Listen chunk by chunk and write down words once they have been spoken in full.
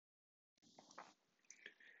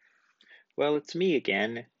Well, it's me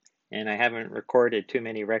again, and I haven't recorded too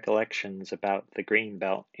many recollections about the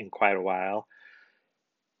Greenbelt in quite a while.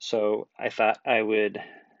 So I thought I would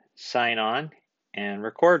sign on and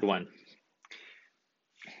record one.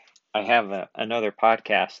 I have another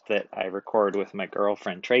podcast that I record with my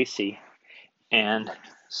girlfriend Tracy, and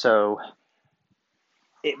so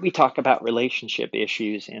we talk about relationship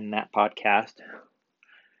issues in that podcast.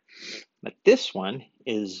 But this one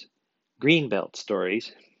is Greenbelt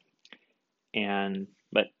stories,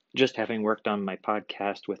 but just having worked on my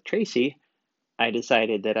podcast with Tracy, I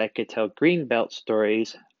decided that I could tell Greenbelt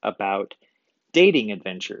stories about dating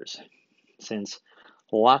adventures, since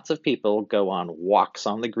lots of people go on walks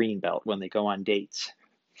on the Greenbelt when they go on dates.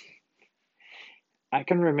 I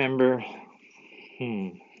can remember,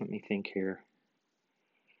 let me think here.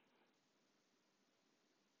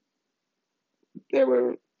 There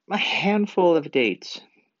were a handful of dates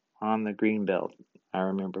on the Greenbelt I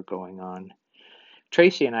remember going on.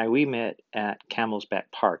 Tracy and we met at Camel's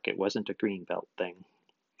Back Park. It wasn't a Greenbelt thing.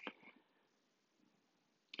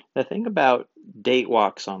 The thing about date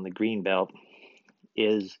walks on the Greenbelt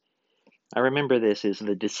is, I remember this, is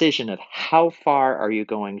the decision of how far are you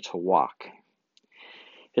going to walk.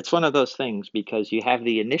 It's one of those things because you have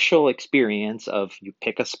the initial experience of you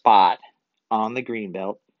pick a spot on the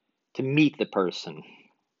Greenbelt to meet the person.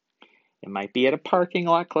 It might be at a parking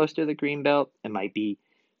lot close to the Greenbelt. It might be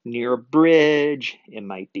near a bridge. It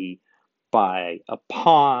might be by a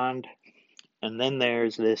pond. And then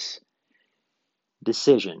there's this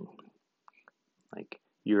decision. Like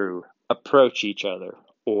you approach each other,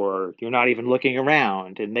 or you're not even looking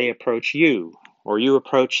around and they approach you, or you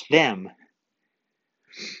approach them.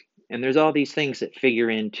 And there's all these things that figure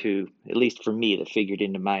into, at least for me, that figured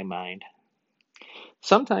into my mind.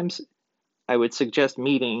 Sometimes I would suggest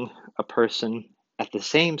meeting a person at the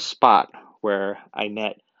same spot where I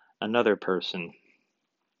met another person.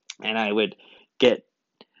 And I would get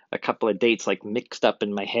a couple of dates like mixed up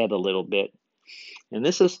in my head a little bit. And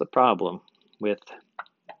this is the problem with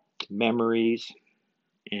memories,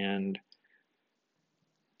 and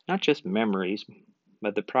not just memories,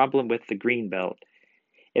 but the problem with the Greenbelt.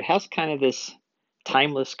 It has kind of this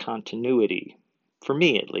timeless continuity, for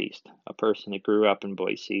me at least, a person that grew up in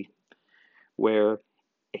Boise, where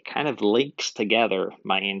it kind of links together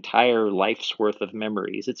my entire life's worth of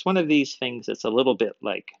memories. It's one of these things that's a little bit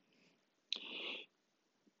like,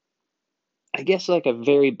 I guess, like a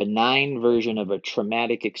very benign version of a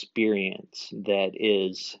traumatic experience that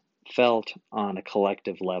is felt on a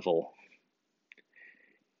collective level.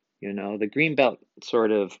 You know, the Greenbelt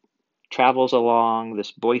sort of travels along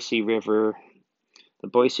this Boise River, the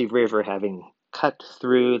Boise River having cut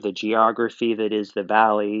through the geography that is the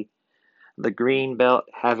valley, the Greenbelt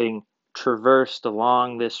having traversed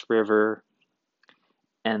along this river,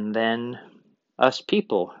 and then us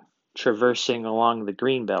people traversing along the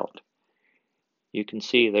Greenbelt. You can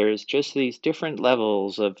see there's just these different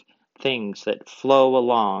levels of things that flow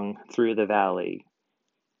along through the valley.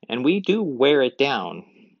 And we do wear it down,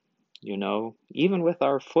 even with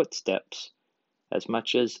our footsteps, as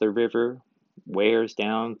much as the river wears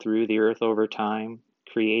down through the earth over time,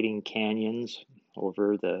 creating canyons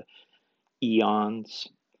over the eons.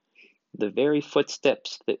 The very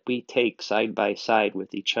footsteps that we take side by side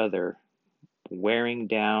with each other, wearing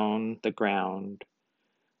down the ground,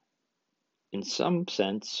 in some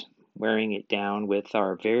sense, wearing it down with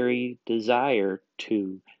our very desire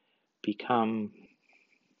to become,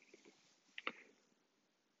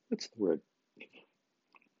 what's the word?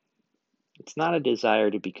 It's not a desire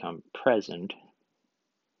to become present.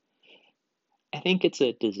 I think it's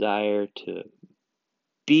a desire to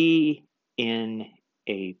be in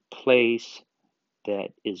a place that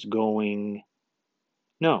is going,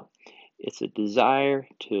 no, it's a desire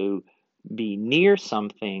to be near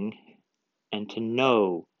something and to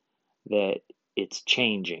know that it's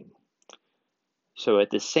changing. So at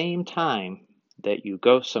the same time that you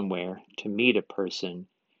go somewhere to meet a person,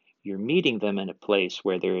 you're meeting them in a place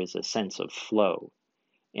where there is a sense of flow.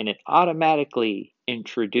 And it automatically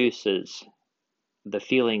introduces the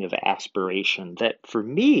feeling of aspiration that, for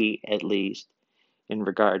me at least, in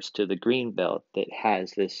regards to the Greenbelt, that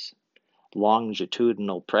has this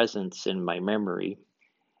longitudinal presence in my memory,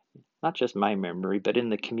 not just my memory, but in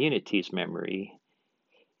the community's memory,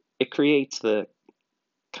 it creates the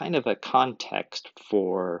kind of a context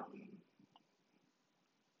for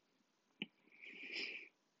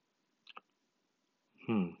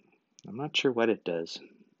I'm not sure what it does.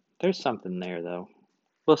 There's something there, though.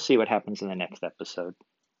 We'll see what happens in the next episode.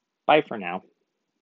 Bye for now.